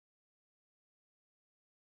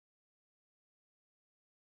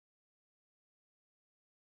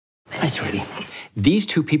Hi, sweetie. These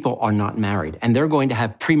two people are not married, and they're going to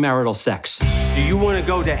have premarital sex. Do you want to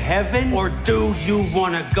go to heaven, or do you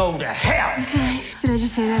want to go to hell? I'm sorry. Did I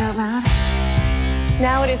just say that out loud?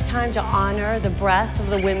 Now it is time to honor the breasts of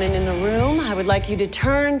the women in the room. I would like you to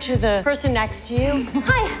turn to the person next to you.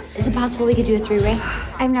 Hi. Is it possible we could do a three-way?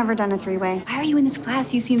 I've never done a three-way. Why are you in this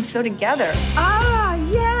class? You seem so together. Ah,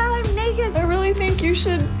 yeah, I'm naked. I really think you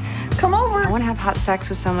should come over. I want to have hot sex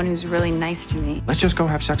with someone who's really nice to me. Let's just go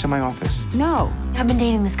have sex in my office. No. I've been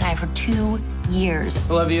dating this guy for 2 years.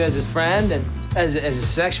 I love you as his friend and as a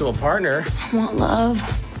sexual partner. I want love.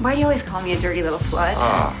 Why do you always call me a dirty little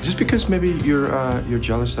slut? Just because maybe you're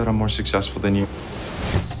jealous that I'm more successful than you.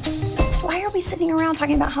 Why are we sitting around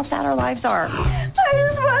talking about how sad our lives are? I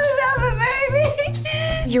just wanted to have a baby.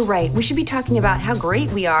 You're right. We should be talking about how great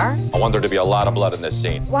we are. I want there to be a lot of blood in this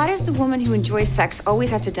scene. Why does the woman who enjoys sex always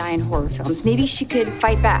have to die in horror films? Maybe she could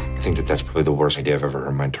fight back. I think that's probably the worst idea I've ever heard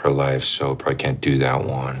in my entire life, so probably can't do that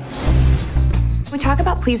one. We talk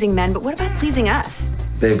about pleasing men, but what about pleasing us?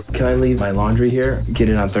 Babe, can I leave my laundry here? Get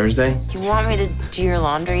it on Thursday? You want me to do your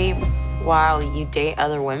laundry while you date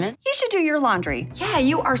other women? You should do your laundry. Yeah,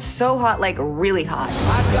 you are so hot, like really hot.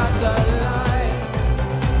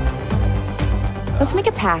 Let's make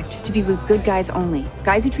a pact to be with good guys only.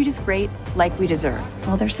 Guys who treat us great, like we deserve.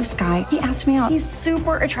 Well, there's this guy. He asked me out. He's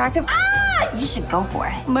super attractive. Ah! You should go for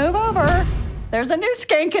it. Move over. There's a new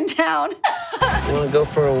skank in town. You want to go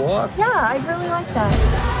for a walk? Yeah, I really like that.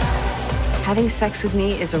 Having sex with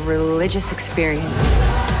me is a religious experience.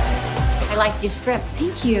 I liked your script.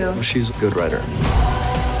 Thank you. She's a good writer.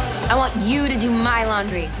 I want you to do my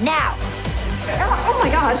laundry now. Oh my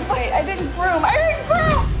gosh, wait, I didn't groom.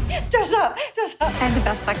 Dress up. I had the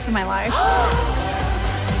best sex of my life.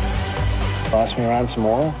 Boss me around some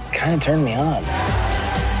more? Kind of turned me on.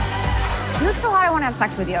 You look so hot, I want to have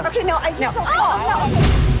sex with you. Okay, no, I just...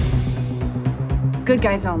 No. Good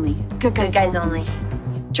guys only. Good guys only.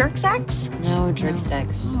 Jerk sex? No jerk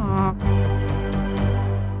sex. Aw.